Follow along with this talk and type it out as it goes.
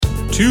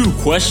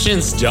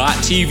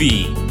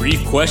2questions.tv.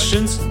 Brief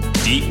questions,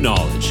 deep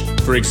knowledge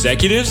for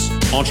executives,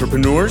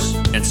 entrepreneurs,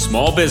 and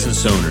small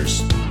business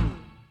owners.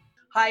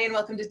 Hi, and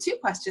welcome to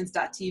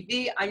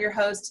 2questions.tv. I'm your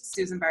host,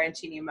 Susan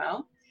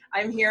Baroncini-Moe.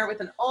 I'm here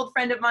with an old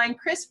friend of mine,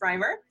 Chris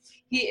Reimer.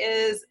 He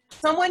is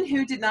someone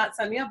who did not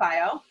send me a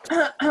bio,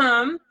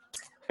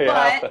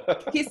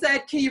 but he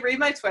said, can you read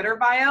my Twitter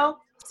bio?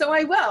 So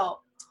I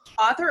will.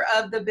 Author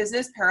of the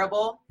business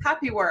parable,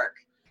 Happy Work.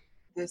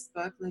 This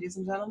book, ladies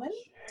and gentlemen.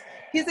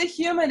 He's a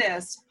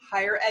humanist,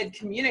 higher ed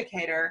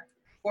communicator,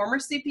 former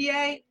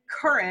CPA,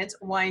 current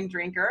wine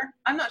drinker.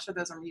 I'm not sure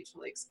those are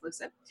mutually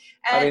exclusive.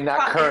 And I mean,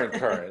 not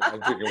current. I'm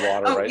drinking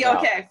water right now.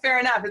 Okay, fair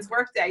enough. It's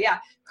workday. Yeah.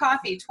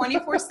 Coffee,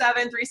 24/7,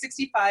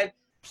 365.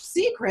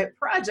 Secret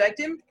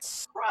project in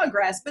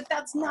progress. But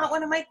that's not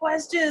one of my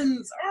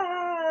questions.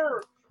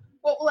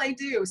 What will I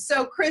do?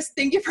 So, Chris,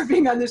 thank you for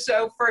being on the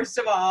show, first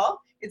of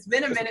all. It's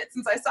been a minute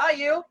since I saw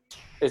you.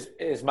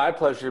 It's my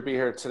pleasure to be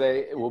here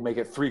today. We'll make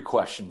it 3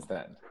 questions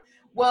then.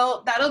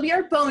 Well, that'll be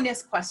our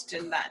bonus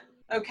question then,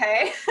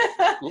 okay?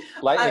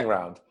 Lightning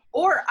round.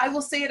 Or I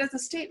will say it as a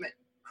statement.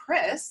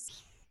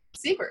 Chris,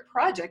 secret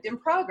project in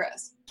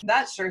progress.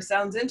 That sure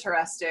sounds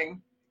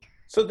interesting.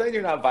 So then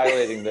you're not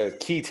violating the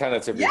key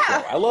tenets of your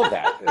show. I love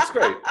that. It's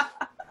great.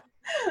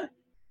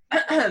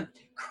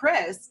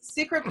 Chris,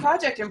 secret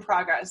project in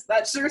progress.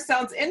 That sure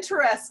sounds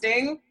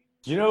interesting.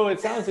 You know, it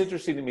sounds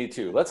interesting to me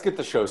too. Let's get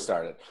the show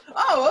started.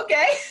 Oh,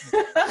 okay.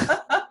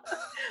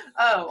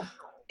 Oh,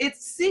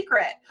 it's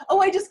secret.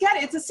 Oh, I just get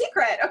it. It's a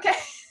secret. Okay.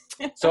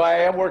 So I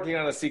am working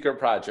on a secret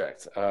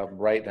project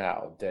right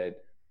now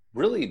that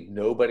really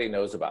nobody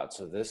knows about.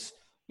 So this,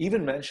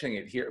 even mentioning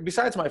it here,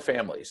 besides my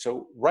family.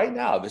 So right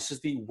now, this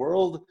is the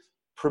world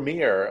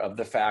premiere of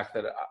the fact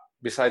that,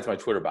 besides my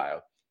Twitter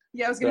bio,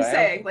 yeah, I was going to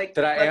say,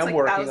 that I am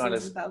working on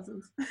that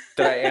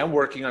I am working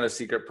working on a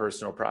secret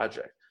personal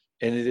project.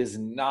 And it is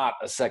not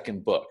a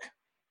second book.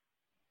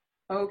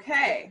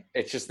 Okay.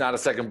 It's just not a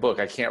second book.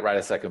 I can't write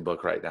a second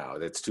book right now.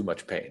 It's too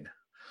much pain.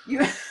 You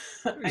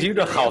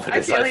know how it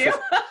is. I feel you.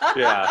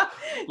 Yeah.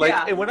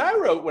 And when I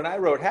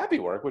wrote Happy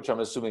Work, which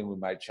I'm assuming we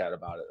might chat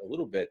about it a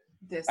little bit.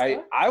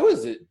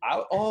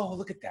 Oh,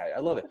 look at that. I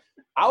love it.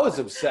 I was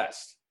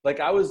obsessed. Like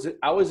I was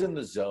in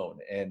the zone.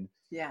 And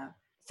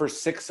for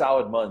 6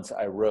 solid months,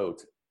 I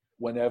wrote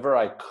whenever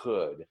I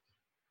could.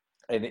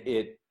 And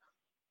it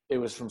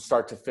was from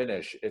start to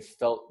finish. It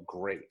felt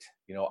great.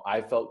 You know,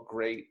 I felt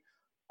great.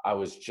 I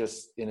was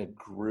just in a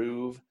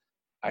groove.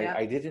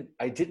 I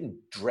didn't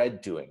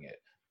dread doing it.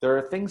 There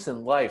are things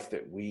in life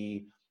that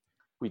we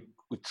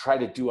try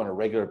to do on a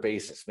regular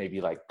basis, maybe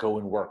like go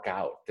and work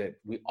out, that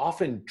we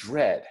often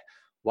dread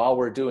while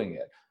we're doing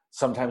it.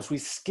 Sometimes we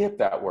skip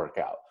that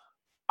workout.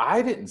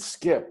 I didn't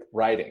skip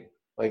writing.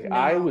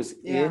 I was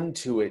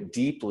into it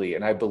deeply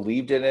and I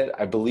believed in it.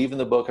 I believe in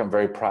the book. I'm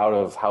very proud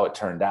of how it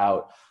turned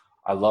out.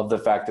 I love the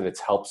fact that it's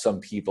helped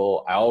some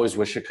people. I always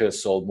wish it could have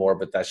sold more,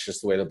 but that's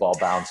just the way the ball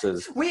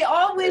bounces. We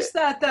all wish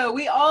that, though.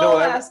 We all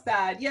ask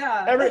that.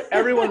 Yeah.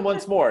 Everyone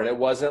wants more. And it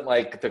wasn't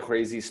like the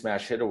crazy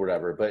smash hit or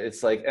whatever, but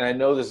it's like, and I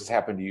know this has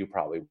happened to you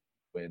probably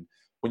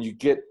when you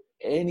get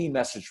any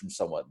message from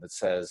someone that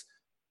says,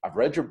 I've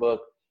read your book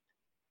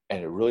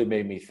and it really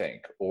made me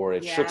think, or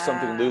it shook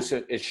something loose.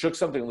 It shook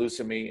something loose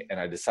in me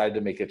and I decided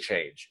to make a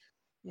change.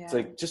 Yeah. It's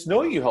like just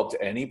knowing you helped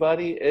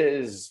anybody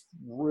is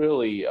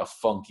really a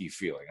funky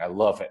feeling. I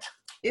love it.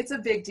 It's a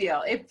big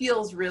deal. It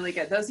feels really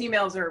good. Those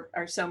emails are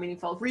so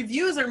meaningful.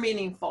 Reviews are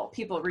meaningful.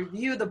 People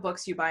review the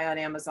books you buy on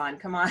Amazon.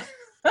 Come on.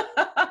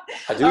 I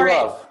do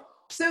love.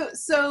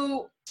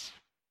 So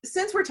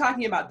since we're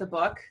talking about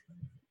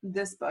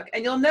this book,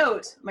 and you'll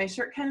note my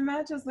shirt kind of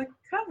matches the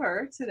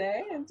cover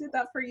today. I did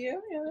that for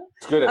you. Yeah.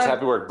 It's good. It's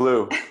Happy Work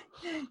blue.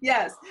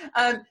 Yes.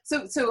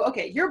 So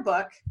okay, your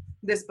book,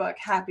 this book,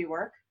 Happy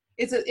Work.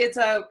 It's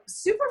a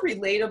super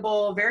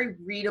relatable, very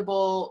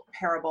readable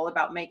parable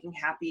about making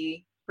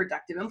happy,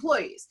 productive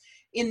employees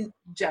in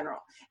general,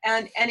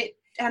 and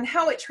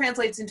how it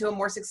translates into a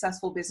more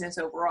successful business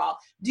overall.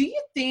 Do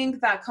you think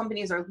that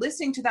companies are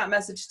listening to that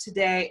message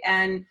today?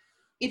 And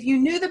if you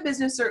knew the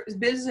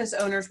business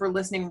owners were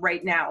listening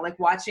right now, like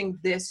watching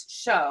this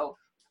show,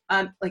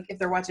 like if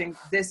they're watching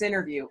this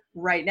interview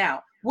right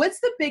now, what's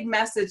the big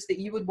message that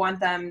you would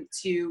want them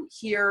to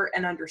hear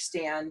and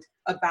understand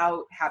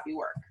about Happy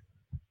Work?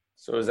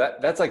 So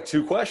that's like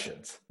 2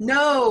 questions?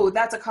 No,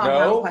 that's a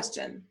compound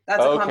question.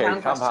 That's a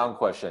compound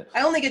question.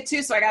 I only get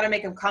 2, so I got to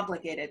make them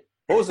complicated.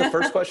 What was the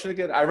first question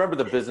again? I remember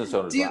the business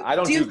owners one. I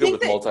don't do good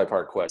with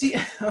multi-part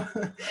questions.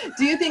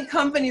 Do you think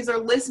companies are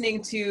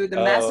listening to the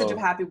message of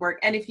Happy Work?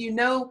 And if you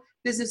know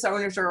business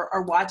owners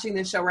are watching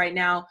this show right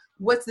now,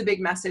 what's the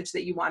big message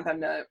that you want them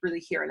to really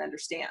hear and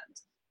understand?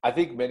 I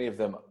think many of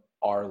them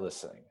are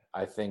listening.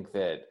 I think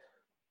that,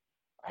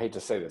 I hate to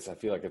say this, I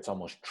feel like it's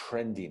almost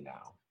trendy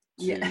now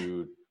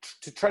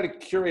to try to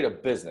curate a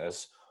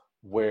business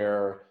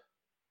where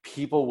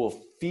people will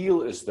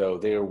feel as though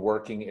they are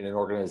working in an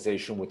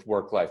organization with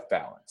work-life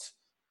balance.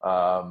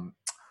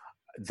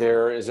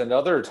 There is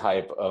another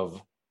type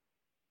of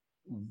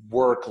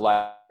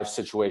work-life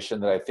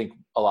situation that I think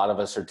a lot of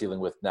us are dealing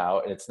with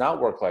now. And it's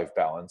not work-life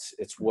balance.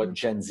 It's what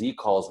Gen Z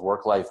calls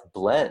work-life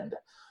blend,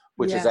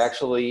 which is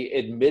actually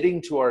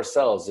admitting to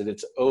ourselves that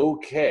it's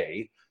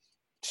okay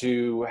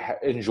to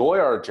enjoy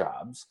our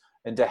jobs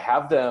and to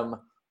have them,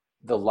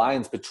 the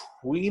lines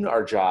between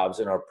our jobs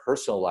and our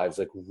personal lives,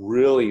 like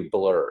really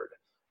blurred.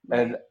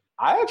 And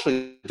I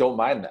actually don't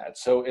mind that.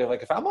 So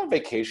if I'm on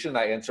vacation and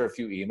I answer a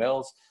few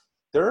emails,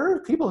 there are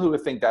people who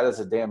would think that is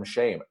a damn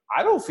shame.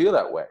 I don't feel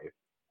that way.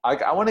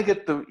 I want to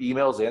get the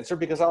emails answered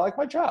because I like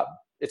my job.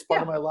 It's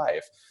part of my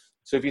life.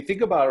 So if you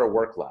think about our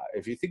work life,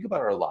 if you think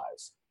about our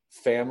lives,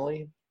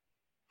 family,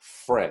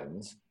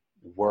 friends,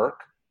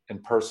 work,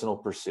 and personal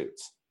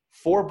pursuits,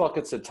 4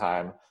 buckets of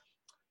time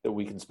that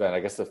we can spend.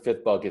 I guess the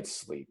 5th bucket's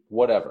sleep,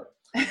 whatever.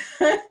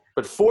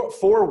 But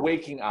four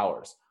waking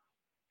hours.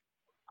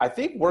 I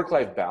think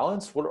work-life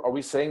balance, what are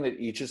we saying that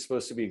each is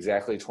supposed to be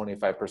exactly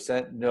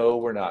 25%? No,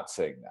 we're not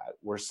saying that.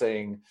 We're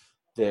saying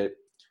that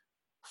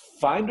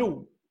find a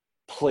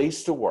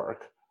place to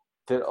work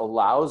that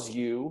allows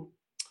you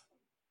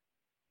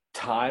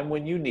time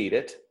when you need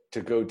it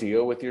to go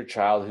deal with your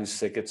child who's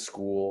sick at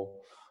school,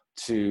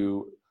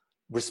 to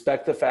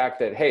respect the fact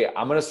that, hey,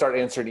 I'm going to start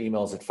answering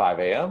emails at 5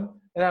 a.m.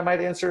 and I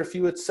might answer a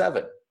few at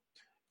 7.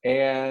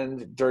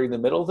 And during the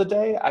middle of the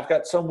day, I've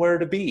got somewhere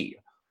to be.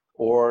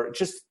 Or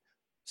just,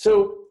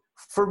 so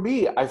for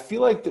me, I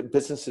feel like that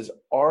businesses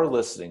are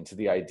listening to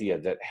the idea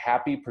that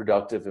happy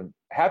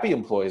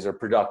employees are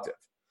productive.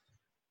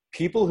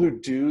 People who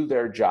do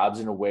their jobs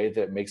in a way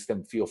that makes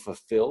them feel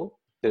fulfilled,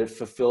 that it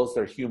fulfills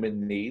their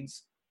human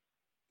needs,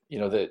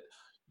 that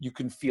you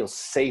can feel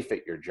safe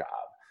at your job,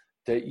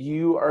 that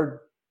you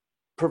are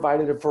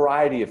provided a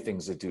variety of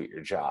things to do at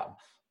your job,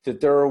 that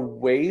there are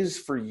ways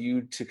for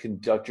you to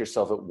conduct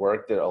yourself at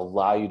work that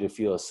allow you to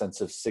feel a sense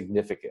of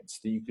significance,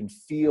 that you can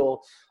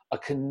feel a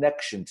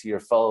connection to your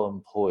fellow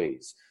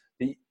employees,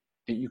 that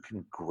you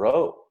can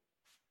grow.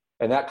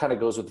 And that kind of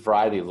goes with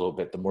variety a little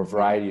bit. The more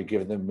variety you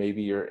give them,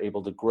 maybe you're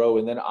able to grow.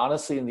 And then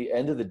honestly, in the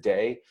end of the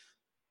day,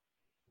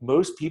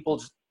 most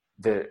people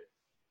that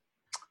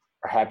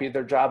are happy at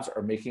their jobs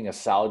are making a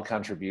solid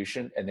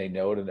contribution, and they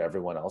know it and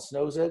everyone else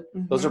knows it.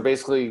 Those are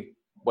basically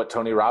what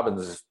Tony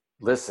Robbins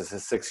lists as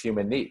his 6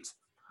 human needs.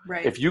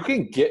 Right. If you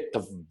can get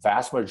the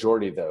vast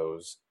majority of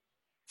those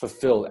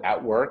fulfilled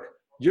at work,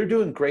 you're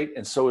doing great,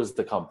 and so is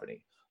the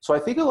company. So I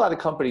think a lot of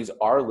companies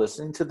are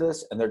listening to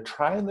this, and they're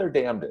trying their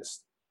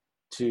damnedest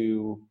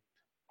to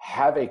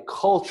have a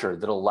culture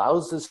that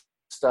allows this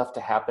stuff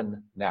to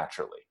happen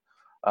naturally.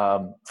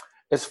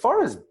 As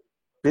far as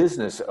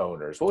business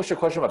owners, what was your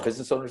question about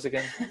business owners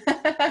again?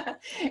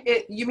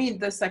 You mean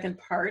the second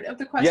part of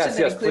the question?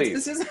 Yes,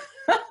 please.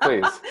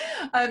 Please.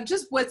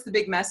 Just what's the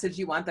big message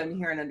you want them to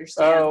hear and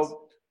understand?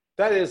 Oh,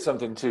 that is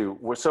something too.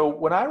 So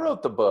when I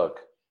wrote the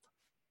book,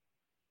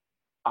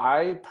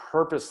 I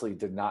purposely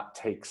did not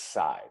take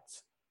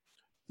sides.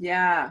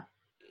 Yeah.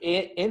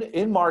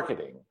 In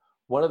marketing,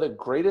 one of the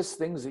greatest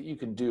things that you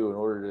can do in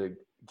order to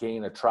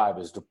gain a tribe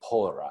is to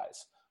polarize.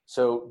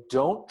 So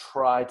don't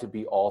try to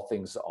be all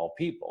things to all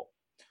people.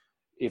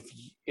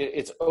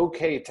 It's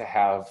okay to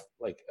have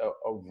like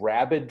a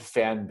rabid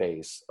fan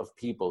base of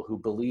people who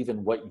believe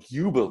in what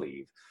you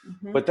believe,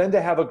 but then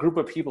to have a group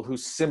of people who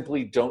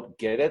simply don't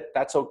get it,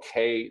 that's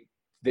okay,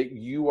 that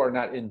you are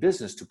not in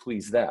business to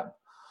please them.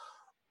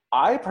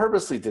 I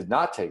purposely did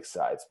not take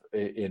sides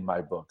in my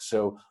book.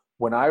 So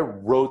when I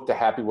wrote the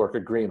Happy Work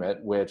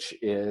Agreement, which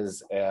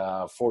is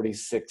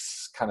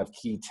 46 kind of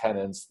key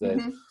tenets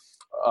that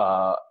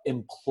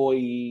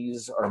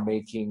employees are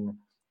making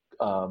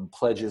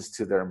pledges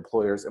to their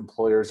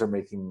employers are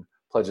making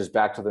pledges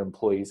back to their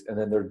employees, and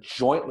then they're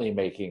jointly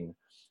making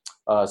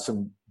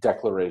some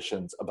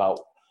declarations about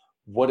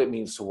what it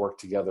means to work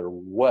together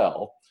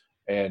well.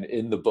 And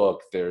in the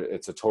book,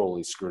 it's a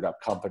totally screwed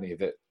up company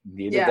that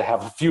needed to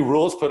have a few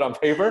rules put on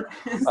paper.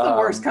 It's the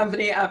worst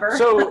company ever.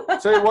 so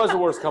it was the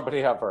worst company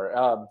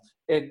ever.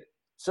 And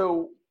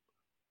so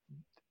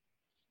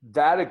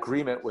that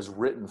agreement was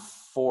written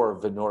for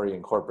Venori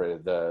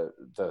Incorporated, the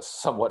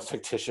somewhat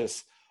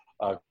fictitious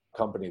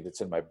company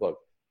that's in my book.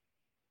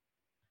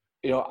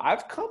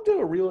 I've come to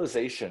a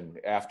realization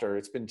after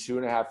it's been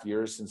 2.5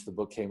 years since the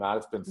book came out.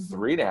 It's been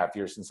 3.5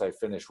 years since I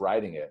finished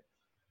writing it.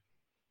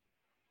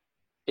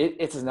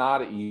 It's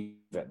not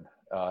even.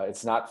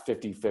 It's not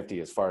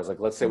 50-50 as far as, like,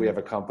 let's say we have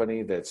a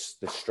company that's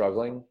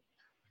struggling.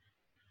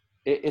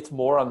 It's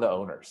more on the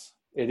owners.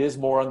 It is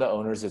more on the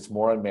owners. It's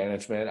more on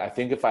management. I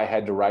think if I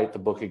had to write the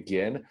book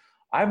again,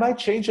 I might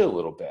change it a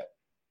little bit.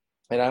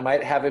 And I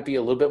might have it be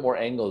a little bit more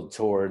angled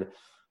toward,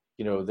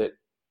 that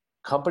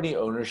company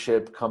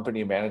ownership,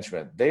 company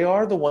management, they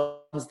are the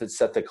ones that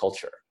set the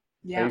culture.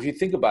 Yeah. And if you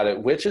think about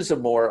it, which is a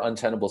more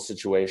untenable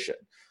situation?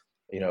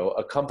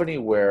 A company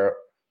where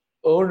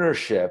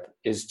ownership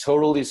is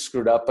totally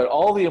screwed up, but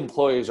all the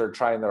employees are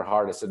trying their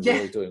hardest and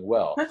really doing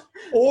well.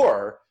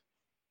 Or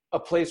a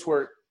place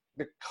where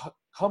the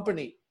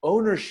company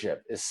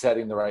ownership is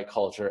setting the right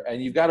culture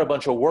and you've got a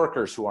bunch of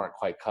workers who aren't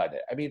quite cutting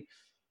it. I mean,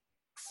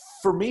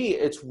 for me,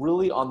 it's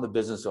really on the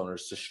business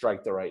owners to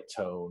strike the right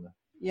tone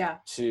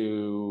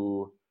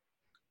to,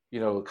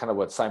 kind of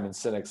what Simon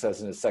Sinek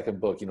says in his second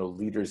book,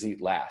 leaders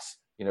eat last,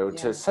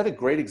 to set a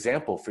great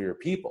example for your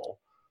people,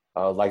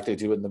 like they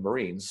do in the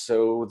Marines,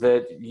 so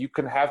that you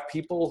can have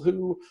people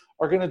who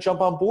are going to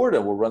jump on board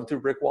and will run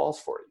through brick walls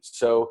for you.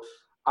 So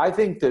I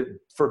think that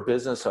for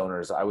business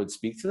owners, I would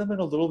speak to them in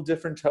a little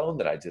different tone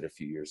than I did a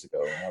few years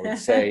ago. And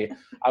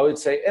I would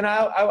say, and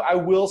I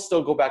will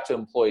still go back to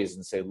employees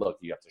and say, look,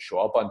 you have to show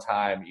up on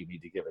time. You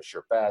need to give us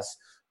your best.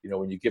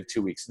 When you give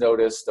 2 weeks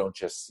notice, don't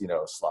just,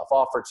 slough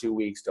off for 2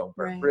 weeks. Don't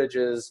burn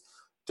bridges.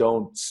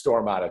 Don't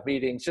storm out of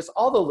meetings. Just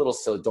all the little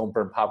silly, don't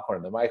burn popcorn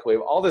in the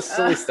microwave, all this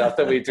silly stuff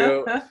that we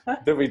do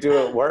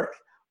at work.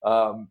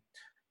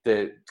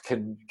 That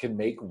can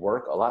make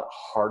work a lot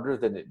harder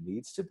than it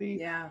needs to be.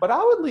 Yeah. But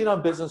I would lean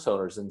on business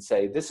owners and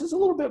say, this is a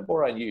little bit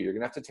more on you. You're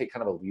going to have to take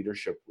kind of a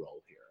leadership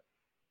role here.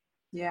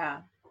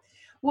 Yeah.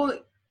 Well,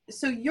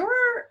 so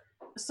you're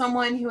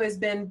someone who has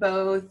been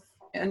both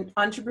an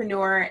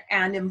entrepreneur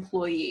and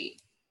employee.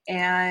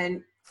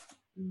 And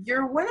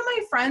you're one of my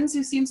friends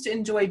who seems to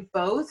enjoy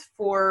both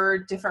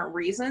for different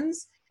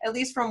reasons, at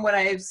least from what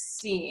I've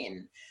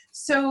seen.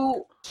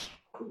 So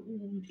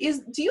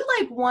do you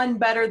like one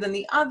better than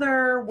the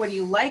other? What do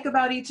you like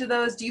about each of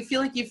those? Do you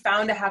feel like you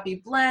found a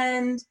happy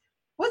blend?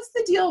 What's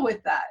the deal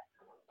with that?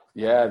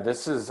 Yeah,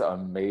 this is an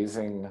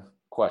amazing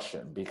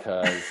question,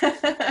 because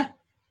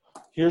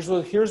here's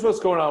what's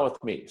going on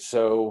with me.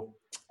 So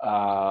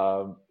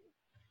I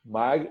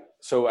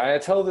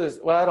tell this,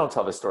 well, I don't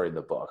tell this story in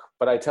the book,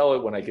 but I tell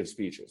it when I give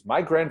speeches.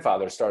 My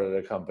grandfather started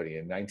a company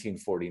in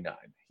 1949.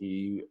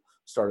 He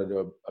started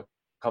a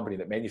company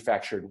that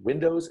manufactured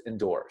windows and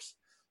doors.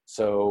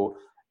 So,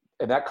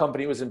 and that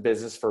company was in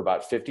business for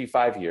about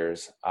 55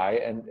 years.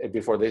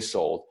 Before they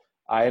sold,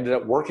 I ended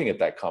up working at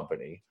that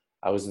company.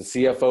 I was the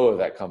CFO of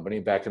that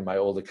company back in my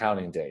old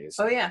accounting days.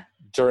 Oh yeah.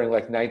 During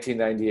like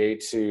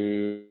 1998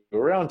 to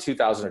around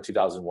 2000 or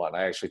 2001,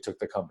 I actually took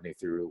the company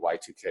through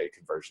Y2K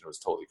conversion. It was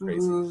totally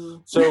crazy.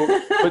 Ooh. So,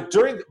 but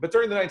during the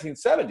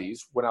 1970s,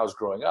 when I was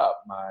growing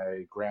up,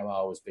 my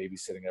grandma was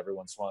babysitting every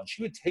once in a while, and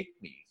she would take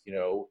me,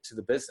 to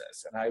the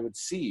business, and I would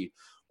see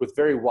with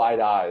very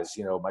wide eyes,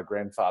 my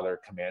grandfather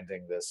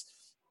commanding this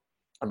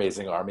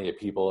amazing army of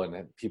people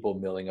and people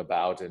milling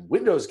about and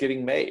windows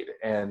getting made.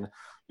 And,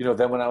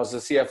 then when I was the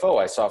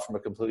CFO, I saw it from a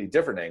completely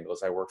different angle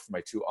as I worked for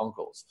my two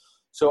uncles.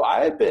 So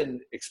I had been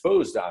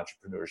exposed to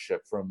entrepreneurship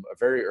from a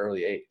very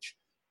early age.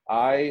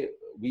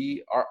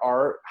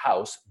 Our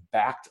house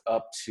backed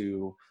up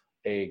to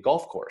a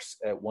golf course.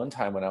 At one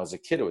time when I was a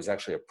kid, it was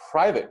actually a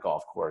private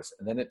golf course,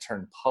 and then it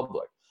turned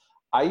public.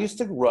 I used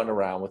to run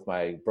around with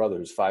my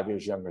brothers 5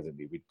 years younger than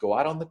me. We'd go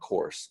out on the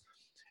course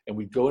and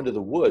we'd go into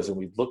the woods and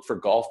we'd look for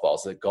golf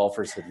balls that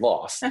golfers had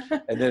lost.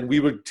 And then we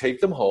would take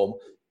them home,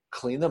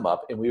 clean them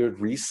up, and we would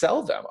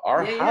resell them.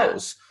 Our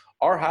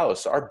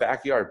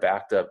backyard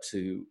backed up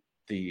to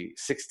the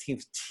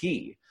 16th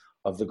tee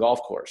of the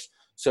golf course.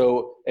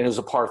 So, and it was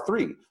a par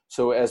 3.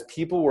 So as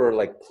people were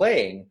like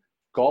playing,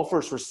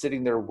 golfers were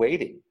sitting there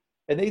waiting.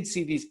 And they'd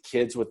see these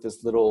kids with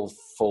this little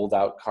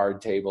fold-out card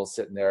table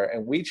sitting there,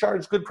 and we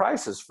charged good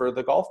prices for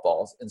the golf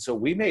balls. And so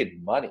we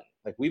made money.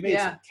 Like we made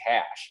some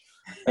cash.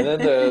 And then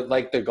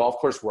the golf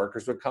course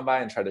workers would come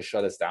by and try to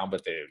shut us down,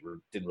 but they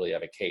didn't really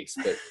have a case.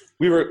 But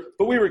we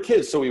were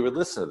kids, so we would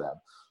listen to them.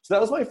 So that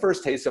was my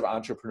first taste of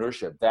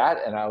entrepreneurship. That,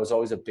 and I was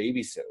always a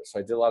babysitter. So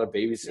I did a lot of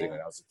babysitting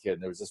when I was a kid.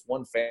 And there was this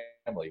one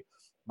family,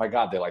 my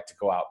God, they liked to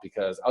go out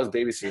because I was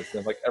babysitting for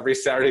them like every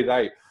Saturday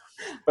night.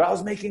 But I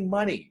was making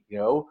money,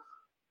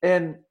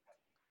 And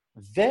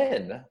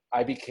then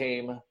I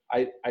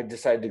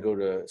decided to go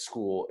to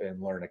school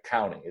and learn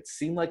accounting. It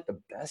seemed like the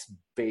best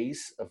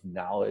base of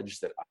knowledge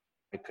that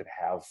I could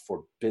have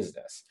for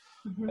business.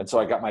 Mm-hmm. And so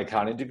I got my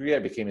accounting degree. I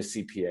became a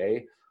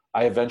CPA.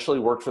 I eventually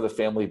worked for the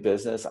family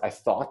business. I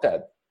thought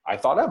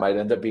I might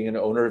end up being an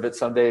owner of it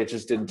someday. It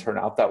just didn't turn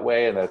out that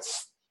way, and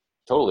that's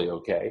totally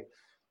okay.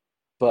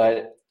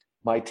 But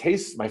my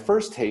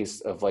first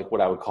taste of like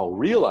what I would call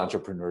real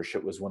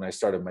entrepreneurship was when I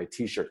started my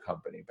t-shirt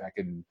company back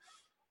in,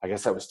 I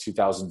guess that was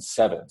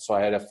 2007. So I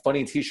had a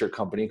funny t-shirt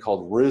company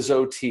called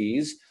Rizzo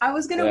Tees. I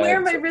was going to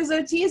wear my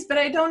Rizzo Tees, but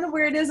I don't know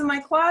where it is in my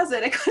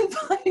closet. I couldn't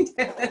find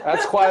it.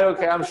 That's quite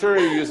okay. I'm sure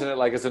you're using it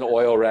like as an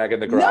oil rag in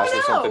the garage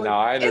or something now.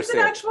 I understand. It's an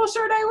actual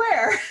shirt I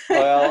wear.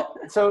 Well,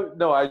 so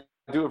no, I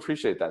do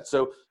appreciate that.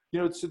 So,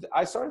 so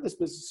I started this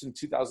business in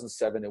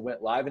 2007. It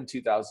went live in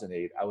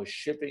 2008. I was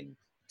shipping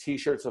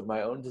t-shirts of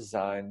my own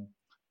design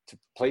to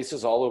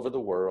places all over the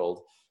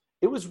world.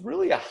 It was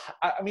really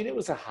it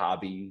was a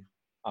hobby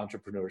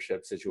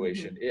entrepreneurship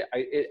situation.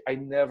 Mm-hmm. I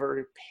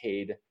never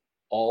paid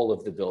all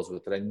of the bills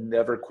with it. I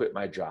never quit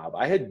my job.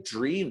 I had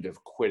dreamed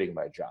of quitting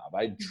my job.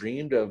 I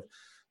dreamed of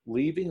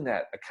leaving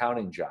that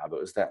accounting job. It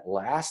was that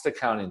last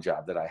accounting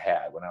job that I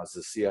had when I was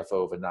the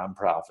CFO of a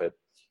nonprofit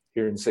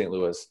here in St.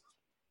 Louis.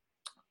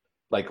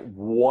 Like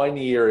 1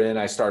 year in,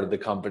 I started the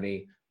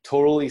company,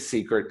 totally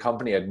secret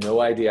company. I had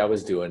no idea I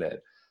was doing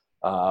it.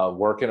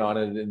 Working on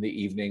it in the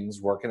evenings,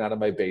 working out of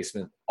my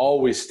basement,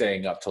 always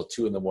staying up till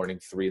 2 a.m,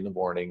 3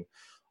 a.m.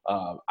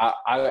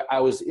 I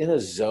was in a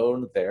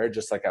zone there,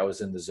 just like I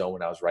was in the zone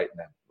when I was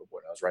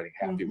writing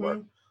Happy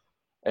Work.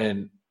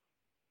 And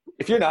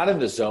if you're not in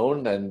the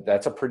zone, then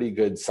that's a pretty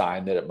good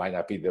sign that it might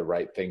not be the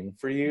right thing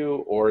for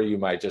you, or you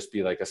might just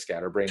be like a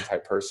scatterbrain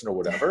type person or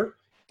whatever.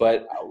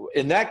 But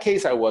in that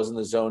case, I was in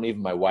the zone.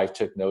 Even my wife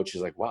took notes.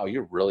 She's like, wow,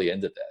 you're really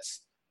into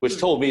this, which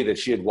told me that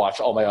she had watched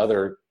all my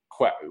other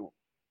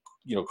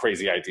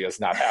crazy ideas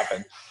not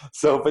happen.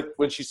 So, but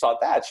when she saw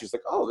that, she's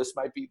like, oh, this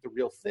might be the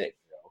real thing.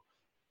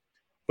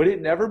 But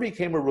it never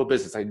became a real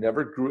business. I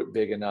never grew it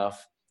big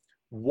enough.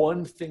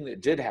 One thing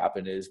that did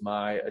happen is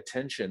my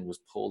attention was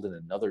pulled in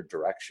another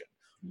direction.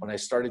 When I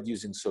started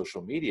using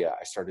social media,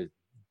 I started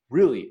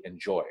really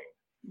enjoying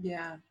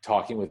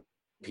talking with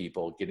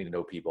people, getting to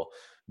know people,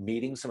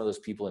 meeting some of those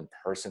people in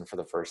person for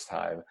the first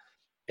time.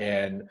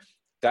 And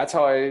that's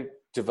how I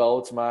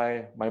developed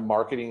my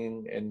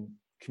marketing and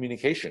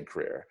communication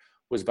career,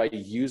 was by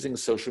using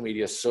social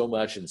media so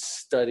much and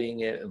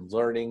studying it and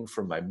learning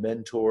from my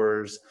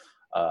mentors,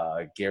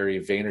 Gary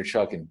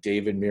Vaynerchuk and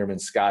David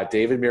Meerman Scott.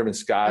 David Meerman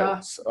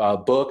Scott's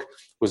book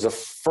was the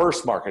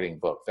first marketing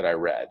book that I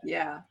read,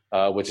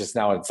 which is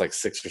now it's like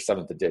 6th or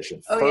 7th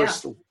edition.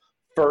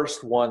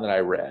 First one that I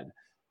read.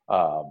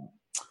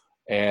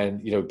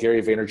 And,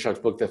 Gary Vaynerchuk's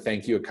book, The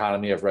Thank You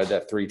Economy, I've read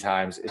that 3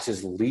 times. It's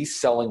his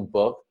least selling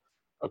book,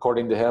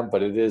 according to him,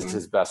 but it is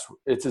his best.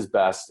 It's his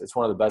best. It's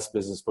one of the best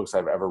business books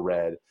I've ever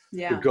read.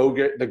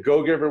 The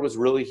Go-Giver was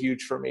really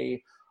huge for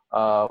me,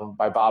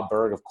 by Bob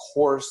Burg, of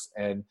course.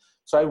 And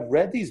so I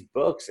read these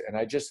books and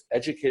I just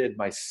educated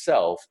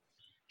myself,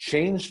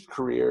 changed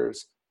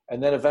careers.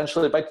 And then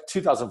eventually by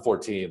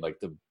 2014, like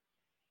the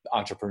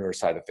entrepreneur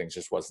side of things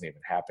just wasn't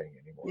even happening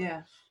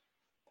anymore.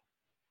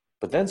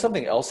 But then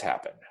something else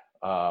happened.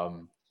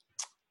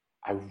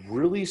 I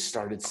really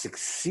started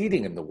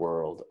succeeding in the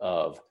world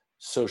of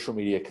social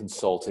media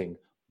consulting,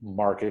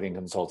 marketing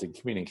consulting,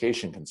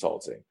 communication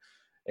consulting.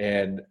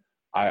 And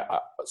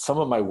some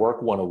of my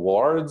work won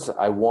awards.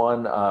 I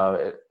won,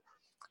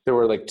 there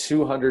were like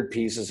 200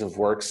 pieces of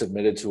work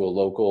submitted to a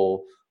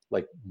local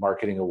like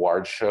marketing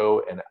award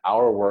show, and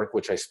our work,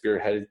 which I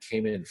spearheaded,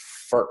 came in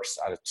first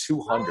out of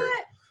 200.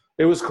 What?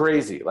 It was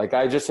crazy. Like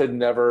I just had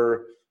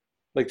never,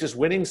 like just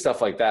winning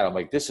stuff like that. I'm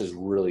like, this is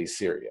really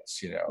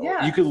serious.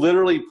 You could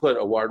literally put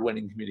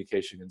award-winning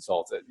communication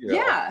consultant,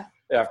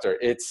 after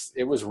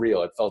it was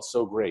real. It felt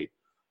so great.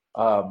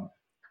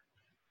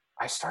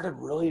 I started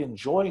really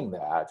enjoying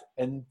that.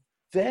 And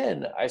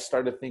then I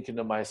started thinking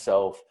to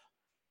myself,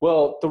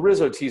 well, the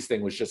Riz Ortiz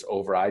thing was just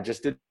over. I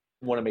just didn't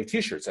want to make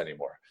t-shirts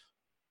anymore.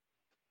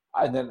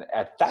 And then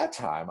at that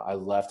time I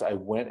left, I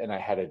went and I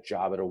had a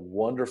job at a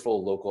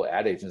wonderful local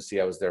ad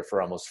agency. I was there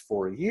for almost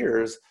 4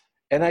 years,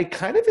 and I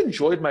kind of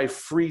enjoyed my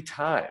free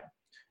time.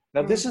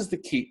 Now, this is the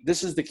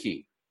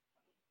key.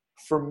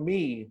 For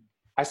me,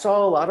 I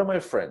saw a lot of my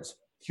friends.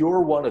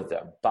 You're one of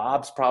them.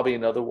 Bob's probably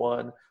another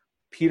one.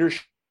 Peter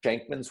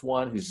Shankman's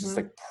one, who's just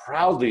like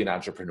proudly an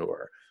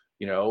entrepreneur.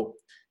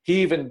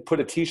 He even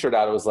put a t-shirt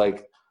out. It was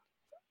like,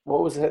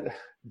 what was it?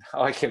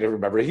 Oh, I can't even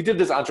remember. He did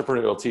this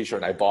entrepreneurial t-shirt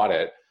and I bought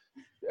it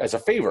as a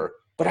favor,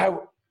 but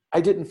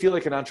I didn't feel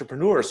like an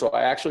entrepreneur. So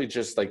I actually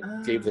just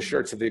gave the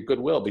shirt to the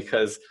Goodwill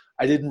because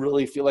I didn't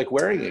really feel like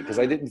wearing it because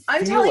I didn't feel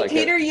like it. I'm telling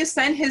Peter, you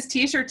sent his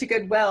t-shirt to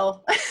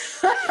Goodwill.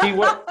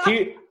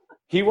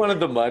 He wanted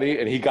the money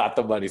and he got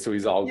the money. So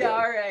he's all good. Yeah.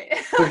 All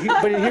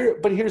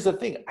right. but here's the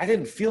thing. I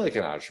didn't feel like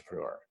an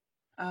entrepreneur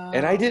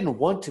and I didn't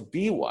want to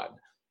be one.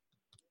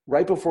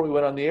 Right before we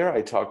went on the air,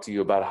 I talked to you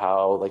about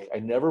how I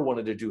never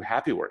wanted to do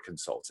Happy Work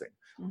consulting.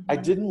 I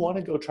didn't want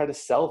to go try to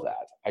sell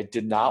that. I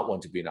did not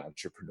want to be an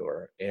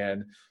entrepreneur.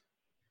 And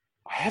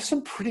I have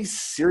some pretty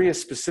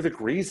serious specific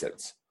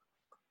reasons.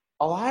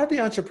 A lot of the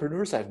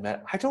entrepreneurs I've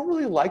met, I don't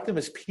really like them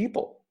as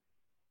people.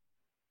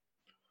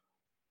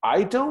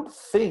 I don't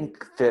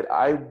think that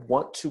I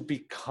want to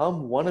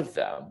become one of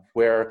them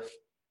where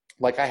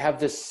I have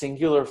this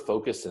singular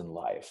focus in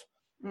life.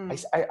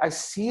 I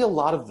see a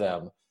lot of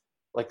them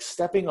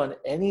stepping on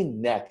any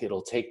neck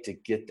it'll take to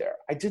get there.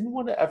 I didn't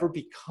want to ever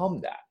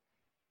become that.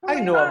 I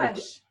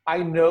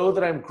know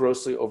that I'm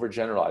grossly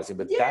overgeneralizing,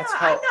 but that's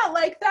how I'm not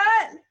like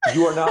that.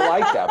 You are not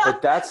like that,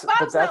 but that's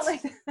not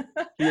like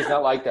that. He is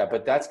not like that,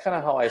 but that's kind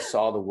of how I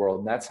saw the world.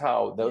 And that's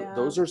how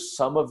those are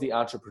some of the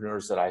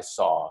entrepreneurs that I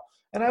saw.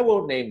 And I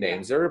won't name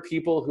names. There are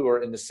people who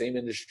are in the same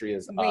industry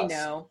as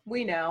us.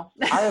 We know.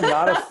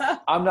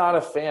 I'm not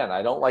a fan.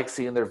 I don't like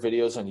seeing their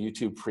videos on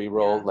YouTube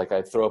pre-roll.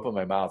 I throw up in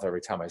my mouth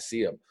every time I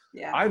see them.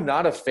 Yeah. I'm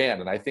not a fan.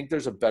 And I think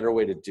there's a better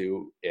way to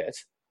do it.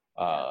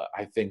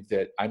 I think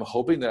that I'm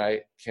hoping that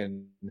I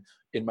can,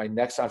 in my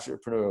next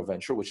entrepreneurial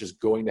venture, which is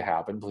going to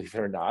happen, believe it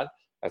or not,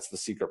 that's the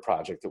secret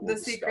project that we'll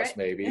discuss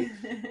maybe,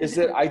 is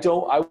that I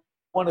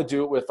want to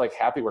do it with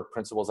Happy Work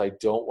principles. I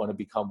don't want to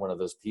become one of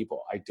those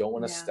people. I don't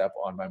want to step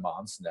on my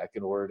mom's neck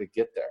in order to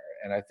get there.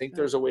 And I think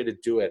there's a way to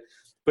do it,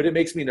 but it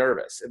makes me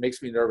nervous. It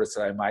makes me nervous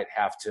that I might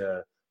have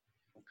to,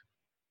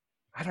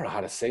 I don't know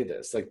how to say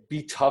this,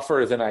 be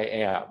tougher than I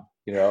am,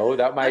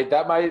 that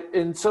might,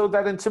 and so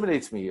that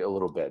intimidates me a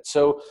little bit.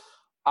 So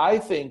I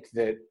think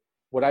that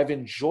what I've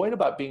enjoyed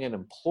about being an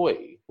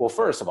employee, well,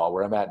 first of all,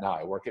 where I'm at now,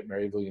 I work at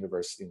Maryville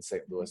University in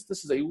St. Louis.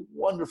 This is a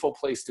wonderful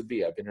place to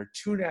be. I've been here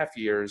 2.5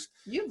 years.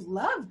 You've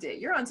loved it.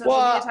 You're on social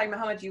media talking about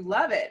how much you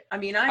love it. I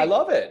mean, I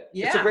love it.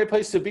 Yeah. It's a great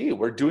place to be.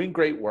 We're doing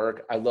great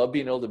work. I love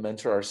being able to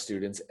mentor our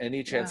students.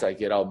 Any chance I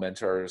get, I'll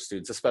mentor our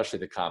students, especially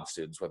the comp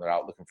students when they're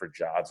out looking for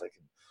jobs. I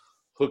can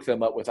hook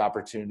them up with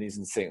opportunities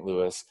in St.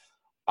 Louis.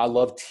 I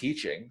love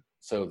teaching.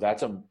 So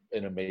that's an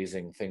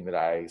amazing thing that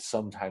I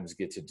sometimes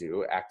get to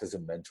do, act as a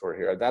mentor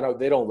here.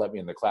 They don't let me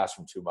in the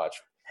classroom too much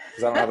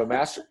because I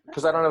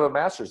don't have a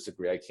master's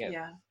degree. I can't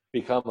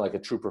become like a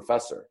true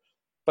professor,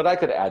 but I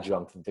could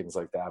adjunct and things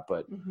like that.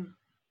 But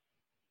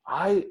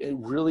I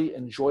really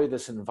enjoy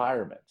this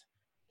environment,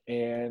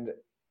 and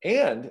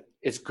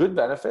it's good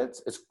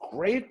benefits. It's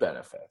great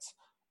benefits.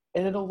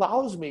 And it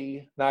allows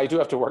me, now I do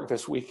have to work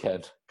this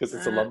weekend because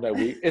it's alumni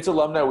week. It's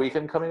alumni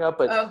weekend coming up,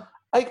 but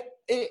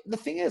the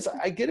thing is,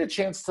 I get a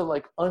chance to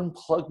like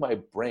unplug my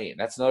brain.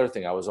 That's another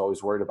thing I was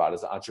always worried about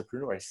as an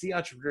entrepreneur. I see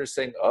entrepreneurs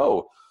saying,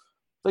 oh,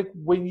 like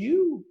when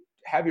you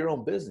have your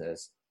own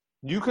business,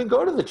 you can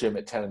go to the gym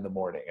at 10 in the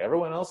morning.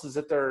 Everyone else is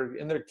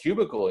in their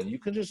cubicle and you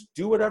can just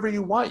do whatever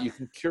you want. You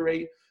can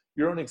curate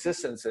your own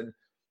existence. And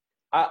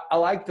I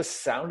like the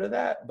sound of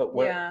that. But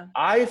what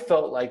I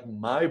felt like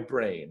my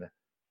brain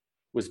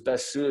was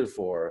best suited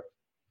for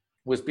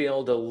was being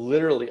able to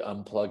literally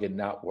unplug and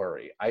not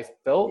worry. I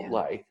felt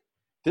like,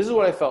 this is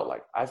what I felt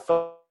like. I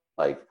felt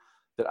like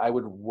that I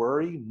would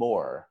worry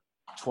more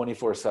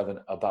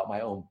 24/7 about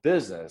my own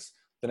business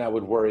than I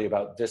would worry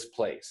about this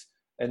place.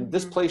 And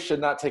this place should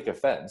not take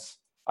offense.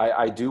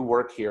 I do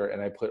work here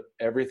and I put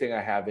everything I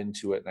have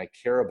into it and I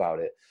care about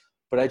it.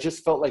 But I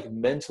just felt like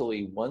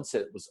mentally, once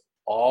it was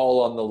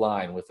all on the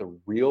line with a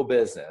real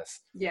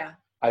business,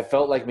 I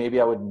felt like maybe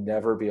I would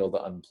never be able to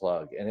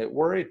unplug, and it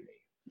worried me.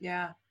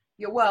 Yeah.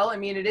 Well, I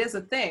mean, it is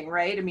a thing,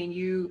 right? I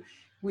mean,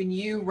 when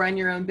you run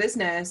your own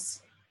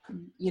business,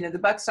 the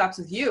buck stops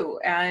with you.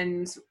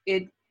 And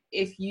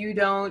if you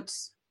don't,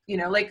 you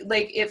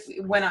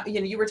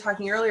were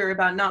talking earlier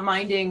about not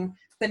minding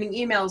sending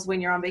emails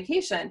when you're on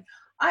vacation.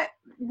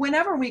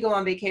 Whenever we go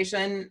on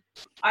vacation,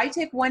 I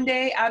take one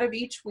day out of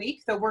each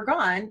week that we're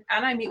gone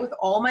and I meet with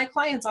all my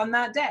clients on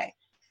that day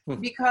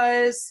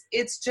because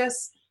it's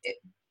just,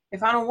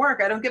 if I don't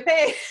work, I don't get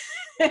paid.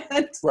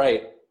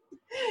 Right.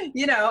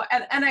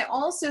 And I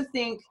also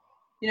think,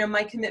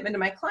 my commitment to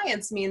my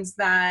clients means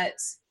that,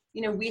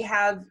 we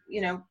have,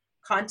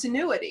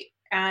 continuity,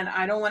 and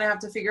I don't want to have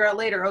to figure out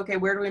later, okay,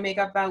 where do we make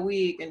up that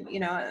week? And,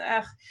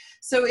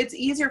 so it's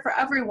easier for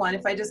everyone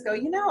if I just go,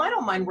 I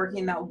don't mind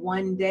working that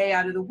one day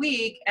out of the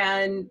week.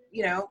 And,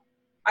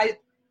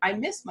 I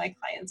miss my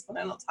clients when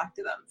I don't talk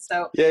to them.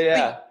 So,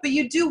 but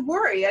you do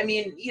worry. I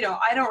mean,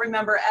 I don't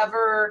remember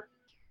ever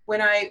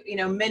when I,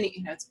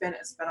 it's been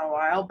a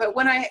while, but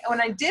when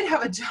I did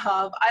have a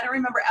job, I don't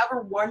remember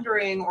ever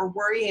wondering or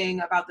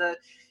worrying about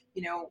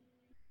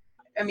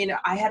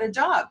I had a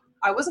job.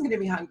 I wasn't going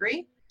to be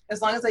hungry.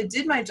 As long as I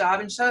did my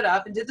job and showed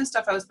up and did the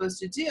stuff I was supposed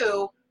to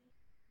do,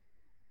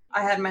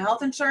 I had my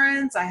health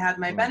insurance, I had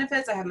my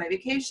benefits, I had my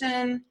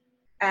vacation,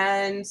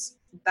 and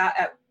that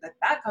at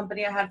that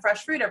company, I had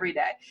fresh fruit every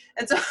day.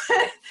 And so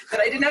that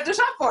I didn't have to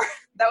shop for.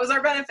 That was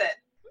our benefit.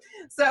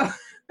 So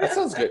that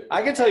sounds good.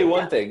 I can tell you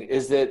one thing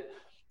is that,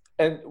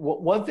 and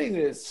one thing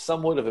is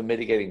somewhat of a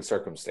mitigating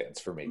circumstance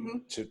for me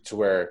to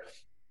where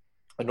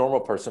a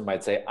normal person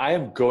might say, I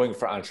am going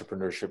for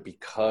entrepreneurship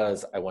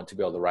because I want to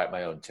be able to write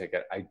my own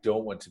ticket. I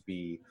don't want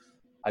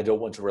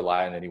to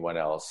rely on anyone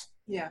else.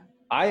 Yeah.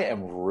 I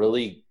am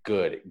really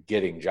good at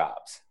getting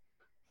jobs.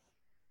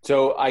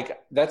 So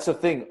that's the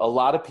thing. A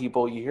lot of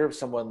people, you hear of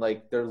someone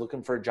like they're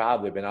looking for a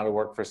job. They've been out of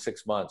work for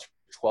 6 months,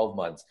 12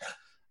 months.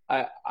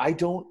 I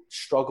don't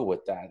struggle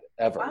with that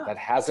ever. Wow. That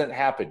hasn't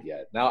happened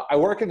yet. Now I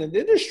work in an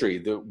industry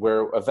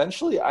where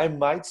eventually I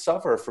might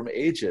suffer from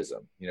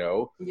ageism,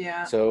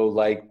 Yeah. So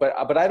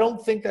but I don't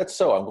think that's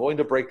so. I'm going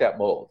to break that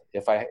mold.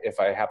 If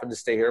I happen to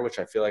stay here, which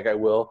I feel like I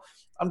will,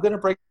 I'm going to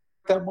break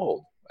that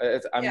mold.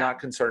 I'm not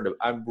concerned.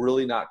 I'm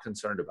really not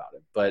concerned about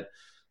it. But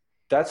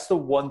that's the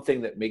one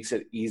thing that makes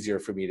it easier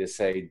for me to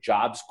say,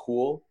 job's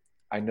cool.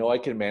 I know I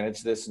can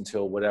manage this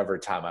until whatever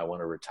time I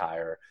want to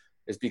retire,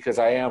 is because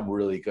I am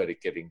really good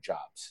at getting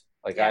jobs.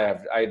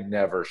 I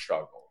never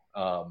struggle.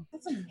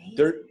 That's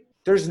amazing.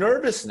 There's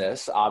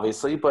nervousness,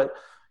 obviously, but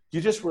you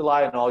just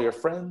rely on all your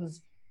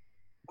friends.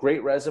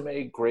 Great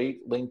resume,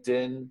 great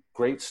LinkedIn,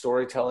 great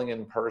storytelling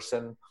in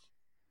person.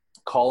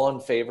 Call on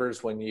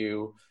favors when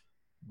you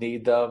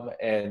need them,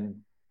 and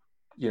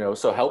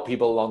so help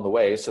people along the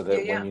way so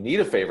that when you need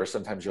a favor,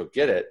 sometimes you'll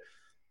get it.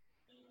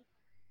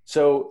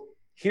 So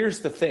here's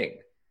the thing.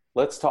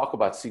 Let's talk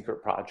about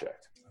Secret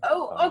Project.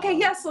 Oh, okay.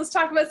 Yes. Let's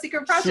talk about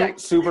Secret Project.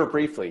 Super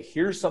briefly.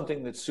 Here's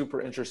something that's super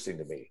interesting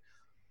to me.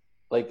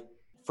 Like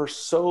for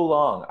so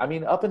long,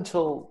 up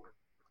until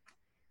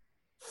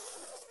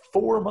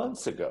 4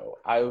 months ago,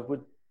 I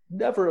would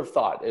never have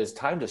thought it's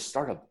time to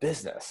start a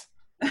business.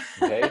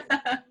 Okay.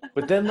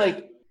 But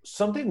then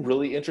something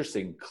really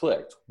interesting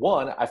clicked.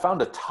 One, I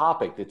found a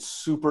topic that's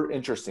super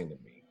interesting to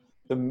me.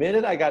 The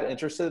minute I got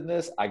interested in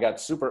this, I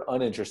got super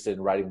uninterested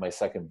in writing my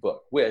second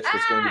book, which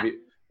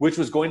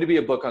was going to be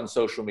a book on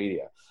social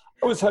media.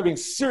 I was having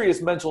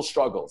serious mental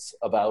struggles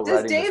about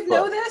writing this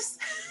book. Does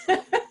Dave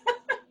know this?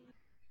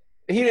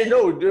 He didn't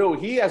know. No,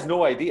 he has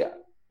no idea.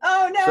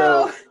 Oh, no.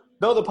 So,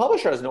 no, the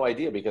publisher has no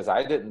idea because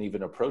I didn't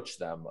even approach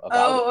them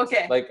about it.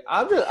 Okay. Like,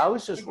 I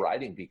was just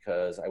writing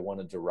because I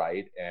wanted to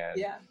write.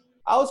 And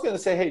I was going to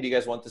say, hey, do you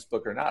guys want this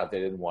book or not? If they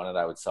didn't want it,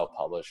 I would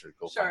self-publish or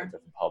go find a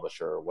different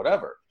publisher or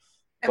whatever.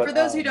 And for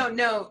those who don't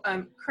know,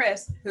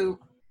 Chris, who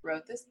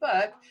wrote this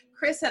book,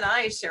 Chris and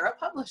I share a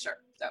publisher.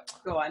 So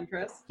go on,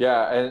 Chris.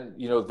 Yeah.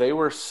 And, they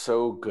were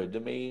so good to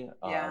me.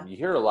 You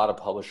hear a lot of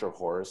publisher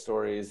horror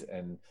stories,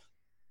 and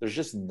there's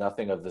just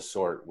nothing of the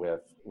sort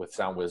with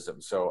Sound Wisdom.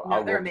 So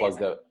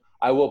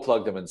I will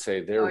plug them and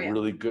say they're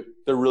really good.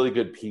 They're really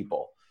good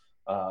people.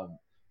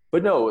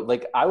 But no,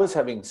 like I was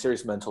having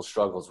serious mental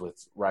struggles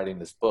with writing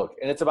this book,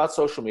 and it's about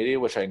social media,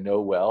 which I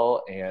know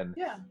well. And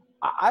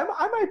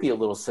I might be a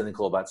little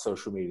cynical about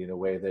social media in a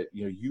way that,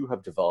 you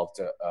have developed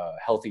a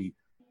healthy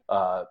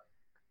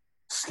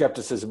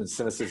skepticism and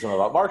cynicism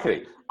about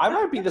marketing. I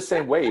might be the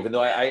same way, even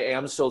though I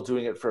am still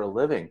doing it for a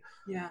living.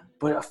 Yeah.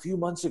 But a few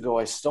months ago,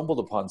 I stumbled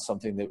upon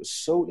something that was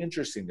so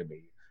interesting to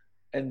me.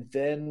 And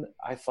then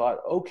I thought,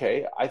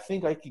 okay, I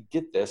think I could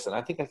get this, and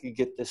I think I could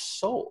get this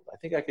sold. I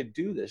think I could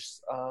do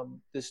this,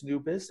 this new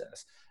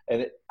business.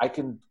 And I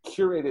can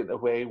curate it in a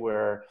way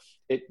where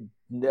it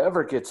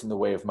never gets in the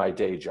way of my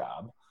day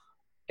job.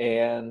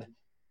 And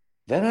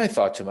then I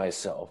thought to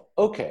myself,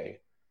 okay,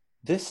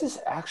 this is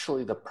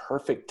actually the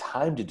perfect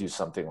time to do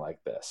something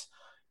like this.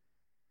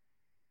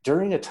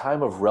 During a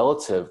time of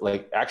relative,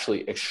 like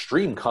actually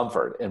extreme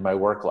comfort in my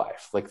work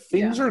life, like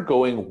things are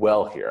going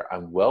well here.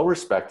 I'm well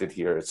respected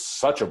here. It's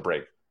such a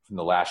break from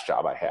the last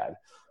job I had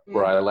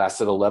where I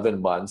lasted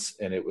 11 months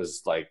and it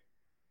was like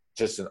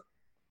just an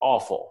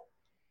awful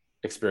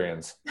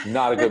experience.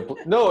 Not a good,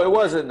 no, it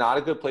wasn't. Not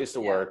a good place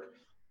to work.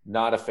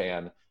 Not a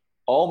fan.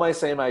 All my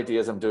same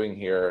ideas I'm doing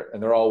here,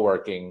 and they're all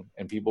working,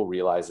 and people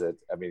realize it.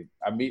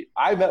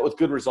 I met with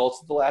good results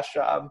at the last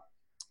job.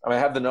 I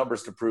have the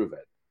numbers to prove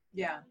it.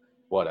 Yeah.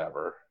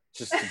 Whatever.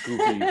 Just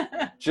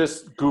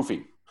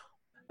goofy.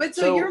 But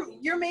so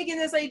you're making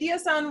this idea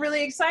sound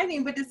really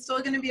exciting, but it's still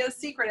going to be a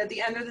secret at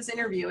the end of this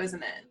interview,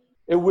 isn't it?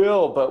 It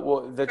will,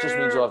 but that just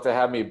means you'll have to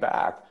have me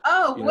back.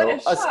 Oh, what a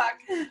shock.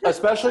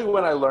 especially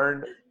when I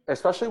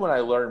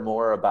learn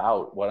more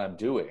about what I'm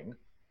doing,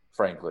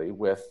 frankly,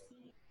 with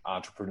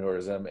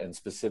entrepreneurism and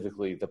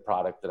specifically the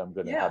product that I'm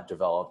going to have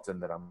developed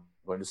and that I'm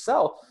going to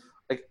sell.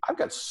 Like I've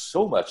got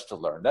so much to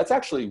learn. That's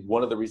actually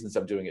one of the reasons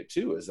I'm doing it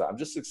too, is I'm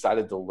just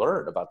excited to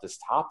learn about this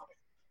topic.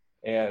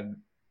 And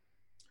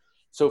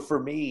so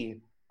for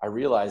me, I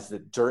realized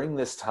that during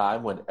this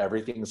time when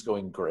everything's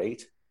going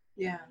great,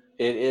 it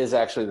is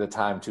actually the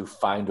time to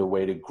find a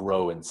way to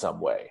grow in some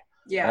way.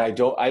 Yeah. And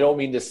I don't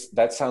mean this,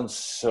 that sounds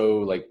so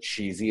like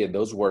cheesy, and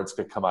those words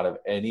could come out of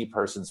any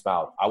person's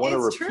mouth. I want to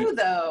repeat. It's true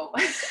though.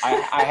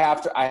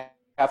 I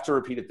have to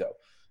repeat it though.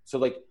 So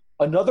like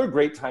another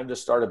great time to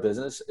start a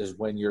business is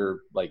when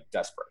you're like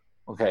desperate.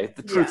 Okay.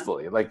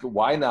 Truthfully, like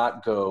why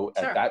not go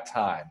at that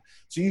time?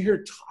 So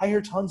I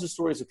hear tons of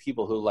stories of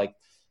people who like,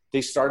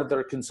 they started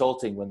their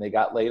consulting when they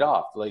got laid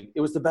off. Like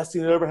it was the best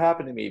thing that ever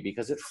happened to me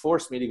because it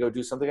forced me to go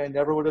do something I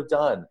never would have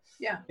done.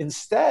 Yeah.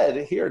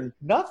 Instead, here,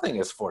 nothing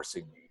is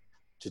forcing me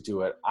to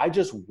do it. I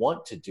just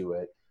want to do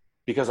it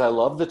because I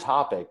love the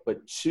topic,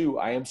 but two,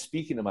 I am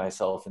speaking to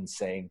myself and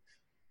saying,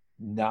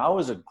 now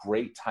is a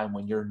great time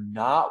when you're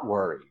not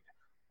worried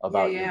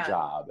about your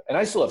job. And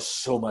I still have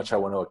so much I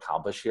want to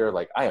accomplish here.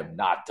 Like I am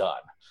not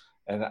done.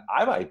 And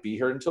I might be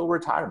here until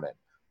retirement.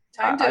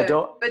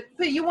 But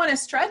you want to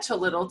stretch a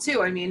little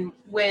too. I mean,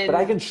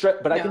 I can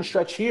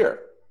stretch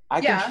here.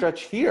 I can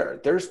stretch here.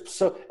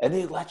 And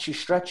they let you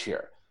stretch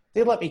here.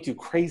 They let me do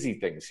crazy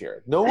things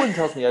here. No one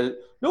tells me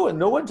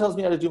no one tells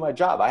me how to do my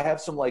job. I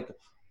have some like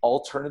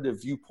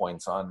alternative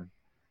viewpoints on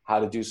how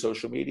to do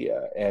social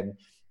media. And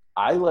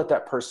I let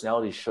that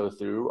personality show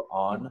through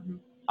on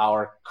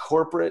our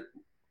corporate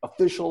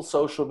official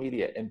social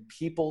media, and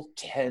people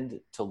tend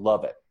to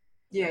love it.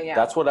 Yeah.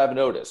 That's what I've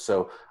noticed.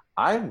 So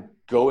I'm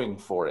going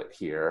for it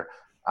here.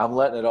 I'm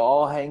letting it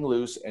all hang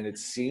loose, and it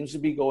seems to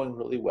be going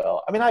really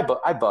well. I mean,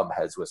 I bump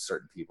heads with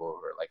certain people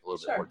who are like a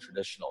little bit more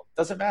traditional.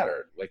 Doesn't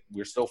matter. Like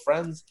we're still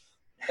friends,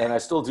 and I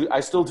still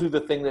do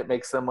the thing that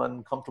makes them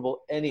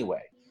uncomfortable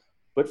anyway.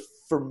 But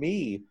for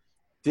me,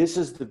 this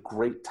is the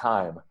great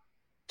time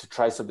to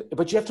try something.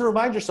 But you have to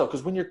remind yourself,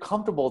 because when you're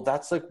comfortable,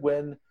 that's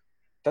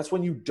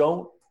when you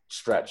don't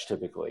stretch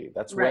typically.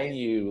 That's when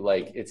you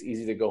like, it's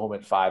easy to go home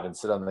at 5 and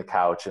sit on the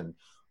couch and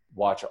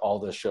watch all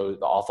the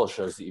awful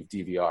shows that you've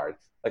DVR'd.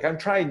 Like I'm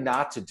trying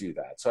not to do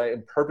that. So I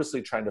am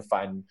purposely trying to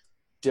find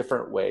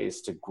different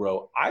ways to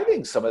grow. I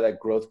think some of that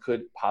growth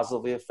could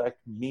positively affect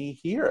me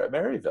here at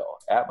Maryville,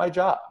 at my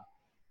job.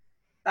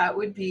 That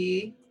would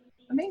be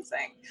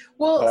amazing.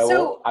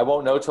 Well, I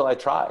won't know till I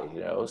try,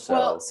 So.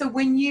 Well, so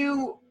when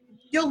you'll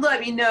let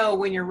me know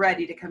when you're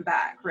ready to come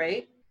back,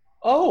 right?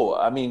 Oh,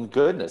 I mean,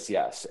 goodness,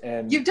 yes.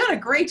 And you've done a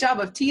great job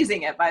of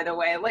teasing it, by the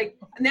way. Like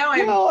now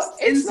I'm in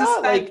it's suspense.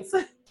 Not like,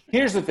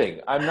 here's the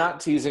thing. I'm not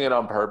teasing it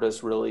on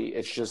purpose, really.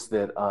 It's just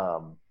that,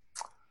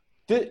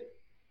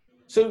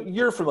 so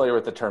you're familiar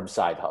with the term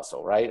side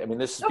hustle, right? I mean,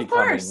 this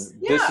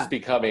is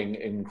becoming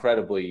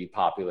incredibly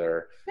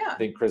popular. Yeah. I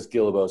think Chris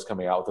Guillebeau is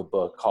coming out with a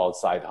book called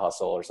Side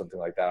Hustle or something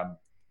like that. I'm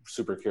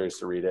super curious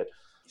to read it.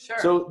 Sure.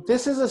 So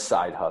this is a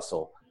side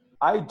hustle.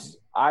 I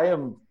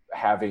am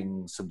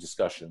having some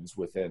discussions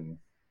within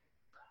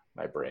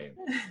my brain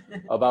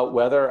about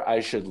whether I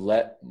should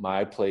let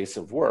my place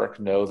of work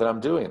know that I'm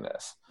doing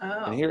this.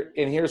 Oh.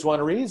 And here's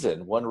one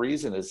reason. One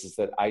reason is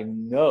that I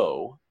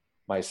know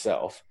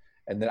myself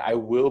and that I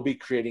will be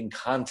creating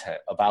content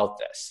about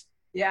this.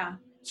 Yeah.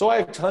 So I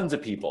have tons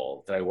of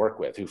people that I work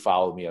with who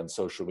follow me on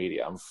social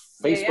media. I'm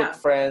Facebook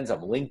friends.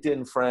 I'm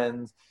LinkedIn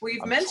friends.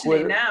 We've mentioned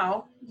it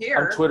now here.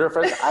 I'm Twitter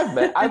friends. I've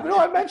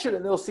mentioned it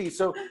and they'll see.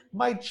 So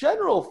my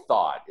general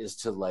thought is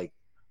to like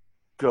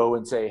go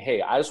and say,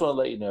 hey, I just want to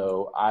let you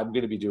know I'm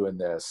going to be doing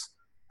this.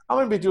 I'm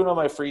going to be doing it on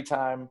my free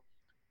time.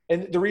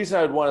 And the reason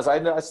I would want is I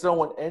still don't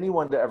want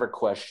anyone to ever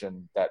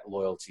question that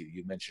loyalty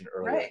you mentioned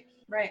earlier.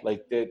 Right.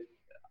 Like that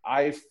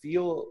I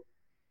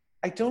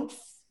don't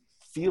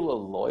feel a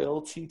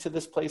loyalty to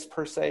this place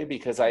per se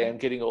because I am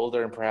getting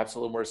older and perhaps a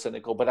little more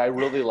cynical, but I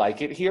really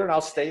like it here and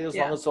I'll stay as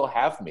long as they'll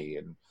have me.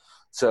 And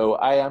so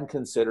I am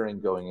considering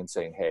going and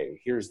saying,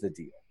 hey, here's the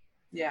deal.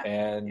 Yeah.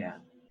 And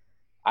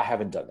I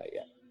haven't done that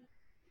yet.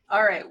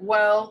 All right.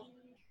 Well,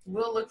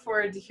 we'll look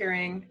forward to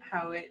hearing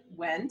how it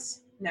went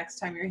next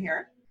time you're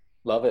here.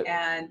 Love it.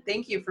 And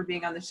thank you for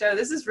being on the show.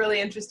 This is really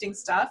interesting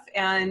stuff.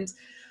 And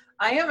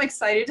I am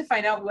excited to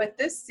find out what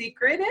this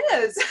secret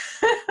is.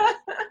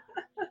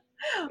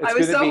 I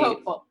was so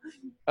hopeful.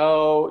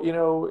 Oh,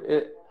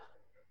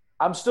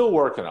 I'm still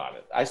working on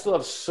it. I still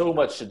have so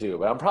much to do,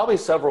 but I'm probably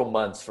several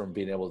months from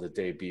being able to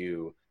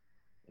debut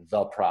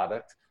the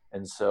product.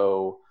 And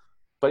so,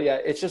 but yeah,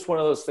 it's just one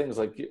of those things.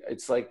 Like,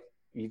 it's like,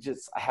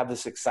 I have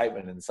this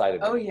excitement inside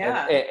of me. Oh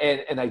yeah.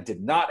 And I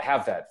did not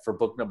have that for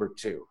book number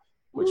 2,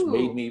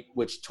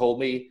 which told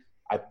me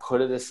I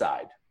put it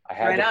aside. I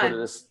had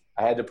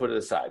to put it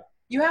aside.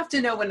 You have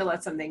to know when to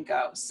let something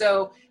go.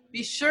 So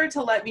be sure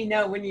to let me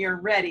know when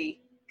you're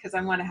ready, because I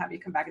want to have you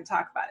come back and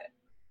talk about it.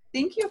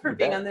 Thank you for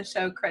being on the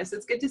show, Chris.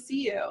 It's good to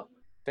see you.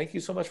 Thank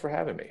you so much for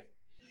having me.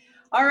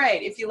 All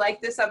right. If you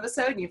like this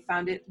episode and you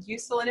found it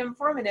useful and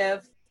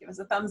informative, give us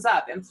a thumbs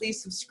up and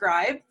please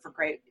subscribe for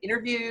great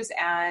interviews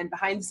and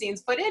behind the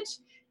scenes footage.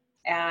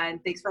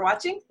 And thanks for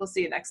watching. We'll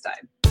see you next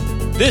time.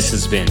 This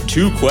has been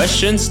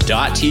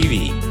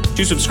twoquestions.tv.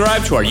 To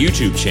subscribe to our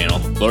YouTube channel,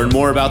 learn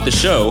more about the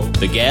show,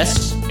 the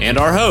guests, and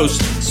our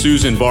host,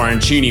 Susan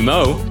Barancini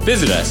Moe,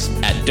 visit us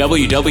at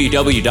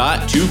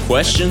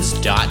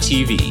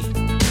www.twoquestions.tv.